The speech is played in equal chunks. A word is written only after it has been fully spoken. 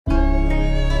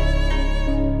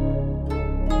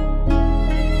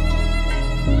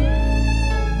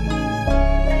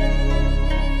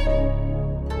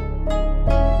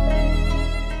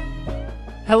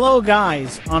Hello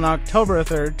guys, on October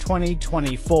 3,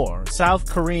 2024, South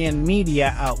Korean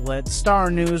media outlet Star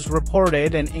News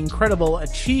reported an incredible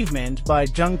achievement by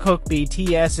Jungkook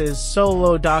BTS's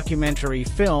solo documentary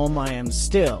film I Am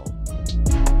Still.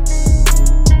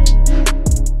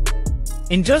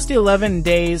 In just 11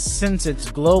 days since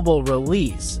its global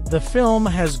release, the film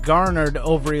has garnered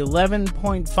over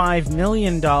 $11.5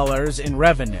 million in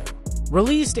revenue.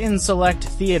 Released in select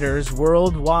theaters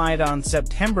worldwide on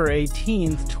September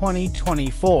 18,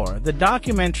 2024, the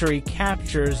documentary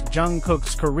captures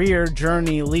Jungkook's career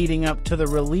journey leading up to the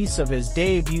release of his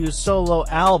debut solo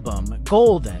album,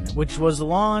 Golden, which was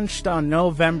launched on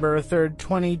November 3,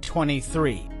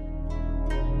 2023.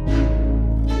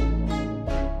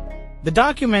 The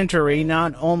documentary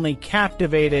not only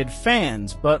captivated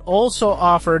fans but also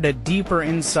offered a deeper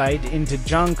insight into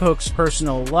Jungkook's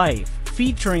personal life,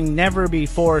 featuring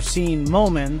never-before-seen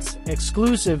moments,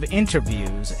 exclusive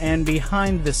interviews, and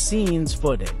behind-the-scenes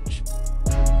footage.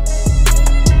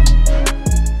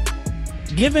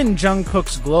 Given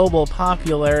Jungkook's global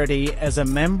popularity as a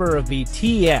member of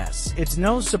BTS, it's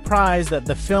no surprise that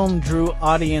the film drew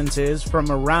audiences from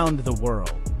around the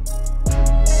world.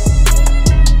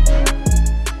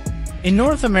 In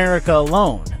North America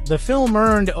alone, the film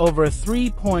earned over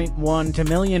 $3.1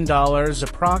 million,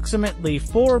 approximately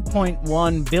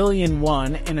 4.1 billion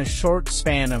won, in a short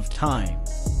span of time.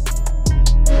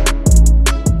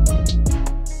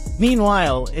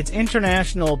 Meanwhile, its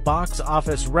international box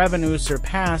office revenue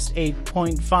surpassed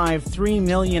 $8.53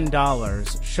 million,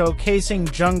 showcasing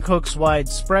Jungkook's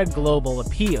widespread global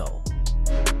appeal.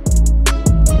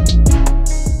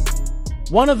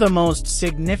 One of the most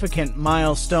significant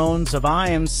milestones of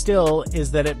I Am Still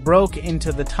is that it broke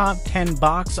into the top 10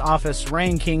 box office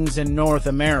rankings in North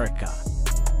America.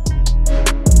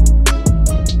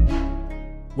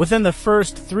 Within the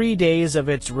first 3 days of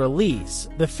its release,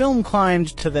 the film climbed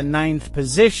to the 9th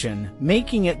position,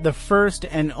 making it the first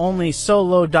and only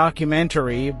solo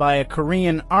documentary by a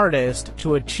Korean artist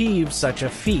to achieve such a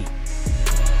feat.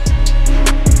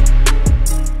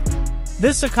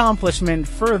 This accomplishment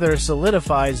further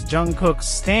solidifies Jungkook's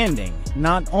standing,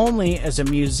 not only as a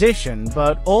musician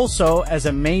but also as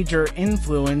a major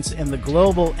influence in the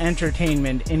global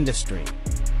entertainment industry.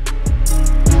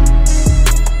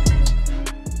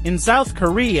 In South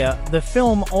Korea, the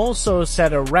film also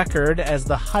set a record as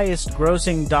the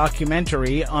highest-grossing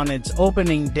documentary on its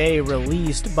opening day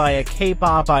released by a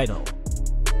K-pop idol.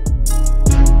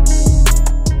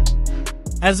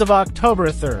 As of October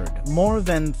 3rd, more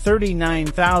than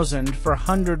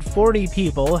 39,440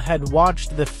 people had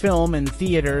watched the film in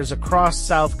theaters across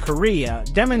South Korea,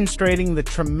 demonstrating the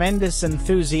tremendous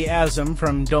enthusiasm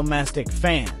from domestic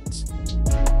fans.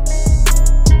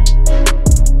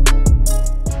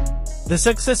 The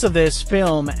success of this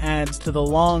film adds to the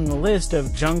long list of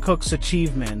Jungkook's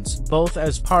achievements, both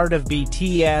as part of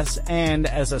BTS and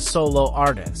as a solo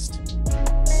artist.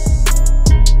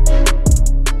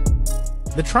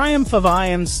 The triumph of I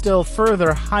Am Still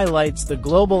further highlights the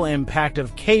global impact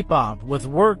of K-pop, with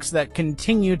works that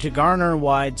continue to garner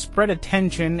widespread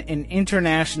attention in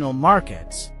international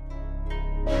markets.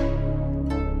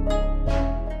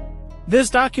 This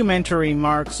documentary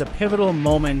marks a pivotal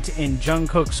moment in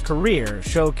Jungkook's career,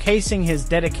 showcasing his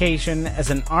dedication as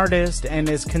an artist and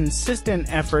his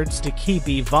consistent efforts to keep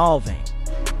evolving.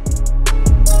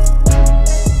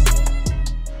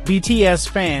 BTS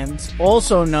fans,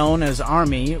 also known as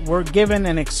ARMY, were given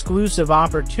an exclusive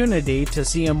opportunity to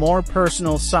see a more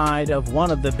personal side of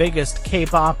one of the biggest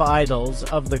K-pop idols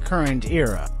of the current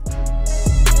era.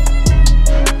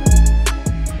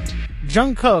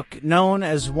 Jungkook, known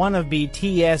as one of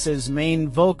BTS's main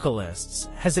vocalists,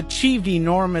 has achieved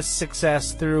enormous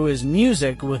success through his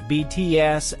music with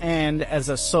BTS and as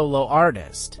a solo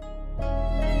artist.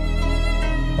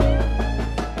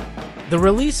 The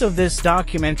release of this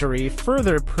documentary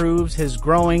further proves his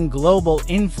growing global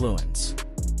influence.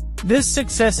 This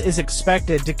success is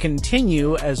expected to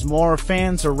continue as more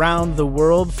fans around the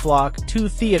world flock to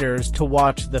theaters to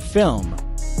watch the film.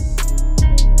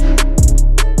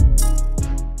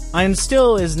 I Am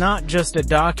Still is not just a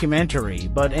documentary,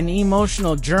 but an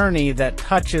emotional journey that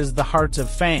touches the hearts of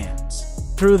fans.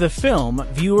 Through the film,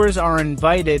 viewers are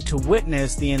invited to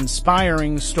witness the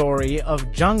inspiring story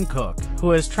of Jungkook,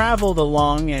 who has traveled a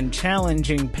long and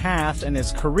challenging path in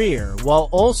his career while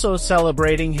also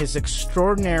celebrating his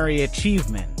extraordinary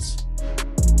achievements.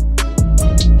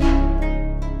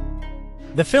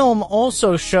 The film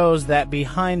also shows that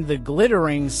behind the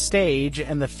glittering stage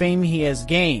and the fame he has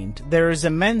gained, there is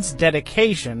immense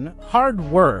dedication, hard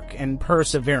work, and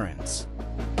perseverance.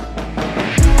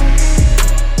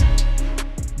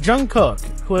 Jungkook,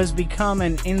 who has become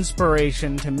an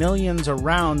inspiration to millions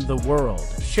around the world,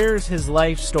 shares his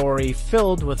life story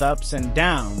filled with ups and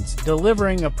downs,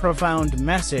 delivering a profound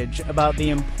message about the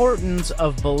importance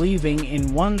of believing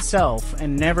in oneself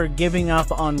and never giving up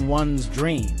on one's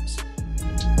dreams.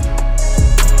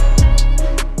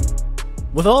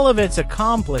 With all of its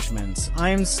accomplishments, I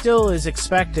Am Still is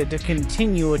expected to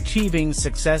continue achieving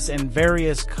success in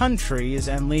various countries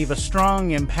and leave a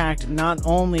strong impact not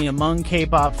only among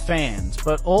K-pop fans,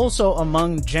 but also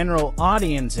among general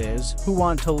audiences who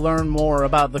want to learn more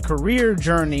about the career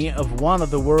journey of one of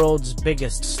the world's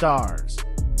biggest stars.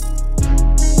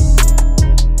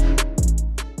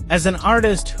 As an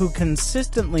artist who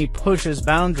consistently pushes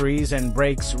boundaries and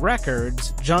breaks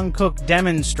records, Jungkook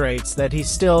demonstrates that he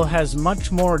still has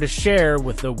much more to share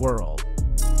with the world.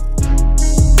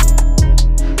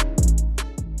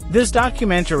 This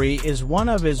documentary is one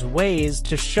of his ways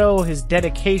to show his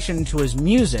dedication to his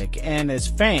music and his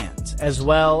fans, as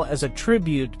well as a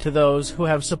tribute to those who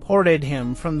have supported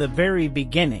him from the very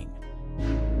beginning.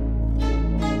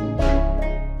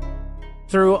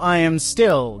 Through I Am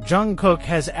Still, Jungkook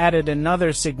has added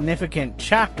another significant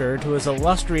chapter to his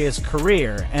illustrious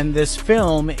career, and this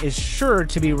film is sure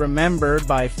to be remembered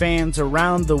by fans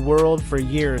around the world for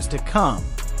years to come.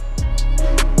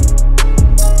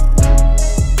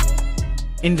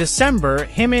 In December,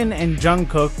 Jimin and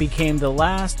Jungkook became the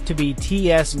last two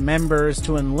BTS members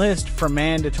to enlist for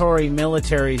mandatory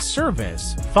military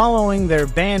service, following their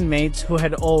bandmates who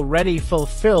had already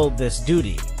fulfilled this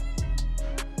duty.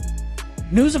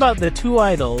 News about the two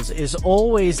idols is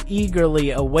always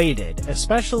eagerly awaited,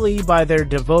 especially by their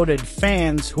devoted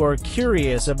fans who are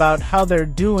curious about how they're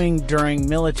doing during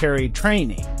military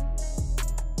training.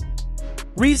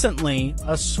 Recently,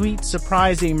 a sweet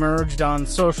surprise emerged on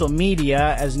social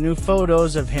media as new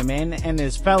photos of Jimin and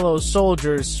his fellow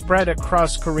soldiers spread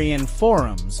across Korean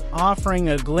forums, offering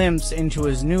a glimpse into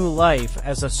his new life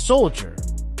as a soldier.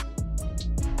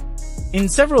 In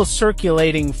several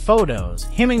circulating photos,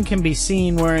 Jimin can be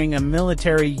seen wearing a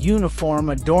military uniform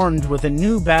adorned with a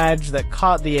new badge that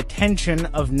caught the attention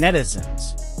of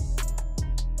netizens.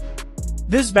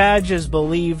 This badge is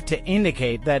believed to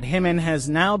indicate that Jimin has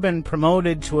now been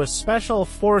promoted to a Special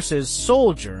Forces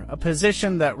soldier, a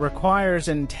position that requires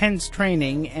intense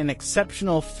training and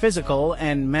exceptional physical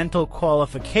and mental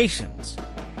qualifications.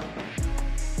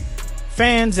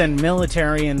 Fans and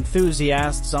military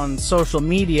enthusiasts on social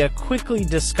media quickly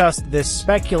discussed this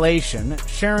speculation,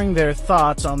 sharing their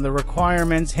thoughts on the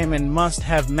requirements Jimin must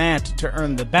have met to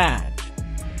earn the badge.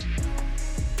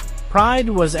 Pride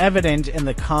was evident in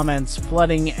the comments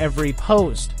flooding every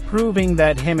post, proving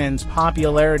that Jimin's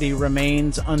popularity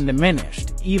remains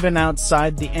undiminished, even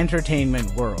outside the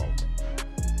entertainment world.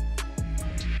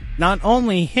 Not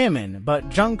only Jimin, but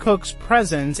Jungkook's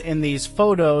presence in these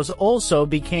photos also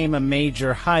became a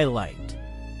major highlight.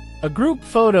 A group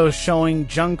photo showing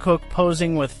Jungkook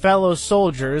posing with fellow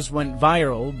soldiers went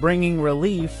viral, bringing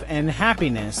relief and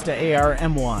happiness to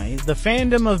ARMY, the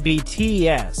fandom of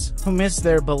BTS, who miss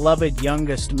their beloved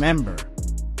youngest member.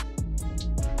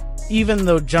 Even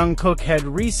though Jungkook had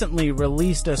recently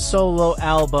released a solo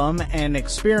album and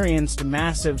experienced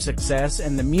massive success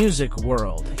in the music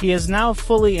world, he has now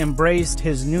fully embraced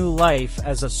his new life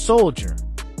as a soldier.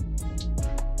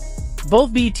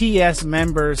 Both BTS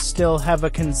members still have a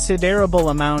considerable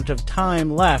amount of time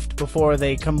left before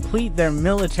they complete their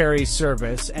military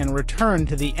service and return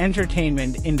to the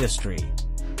entertainment industry.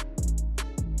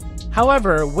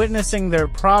 However, witnessing their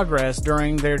progress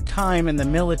during their time in the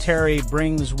military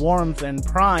brings warmth and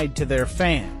pride to their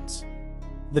fans.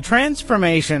 The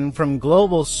transformation from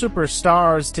global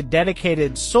superstars to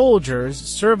dedicated soldiers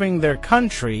serving their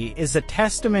country is a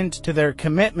testament to their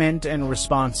commitment and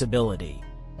responsibility.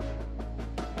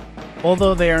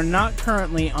 Although they are not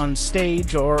currently on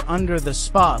stage or under the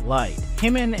spotlight,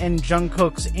 Jimin and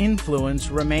Jungkook's influence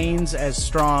remains as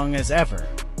strong as ever.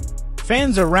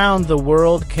 Fans around the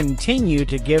world continue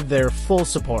to give their full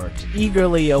support,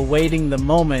 eagerly awaiting the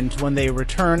moment when they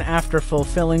return after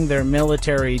fulfilling their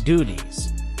military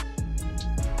duties.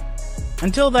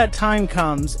 Until that time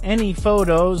comes, any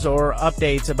photos or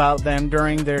updates about them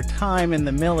during their time in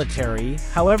the military,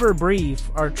 however brief,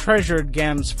 are treasured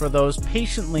gems for those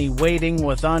patiently waiting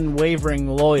with unwavering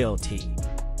loyalty.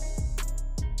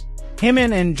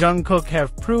 Jimin and Jungkook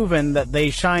have proven that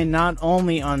they shine not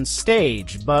only on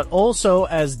stage, but also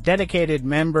as dedicated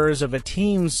members of a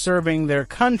team serving their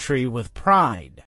country with pride.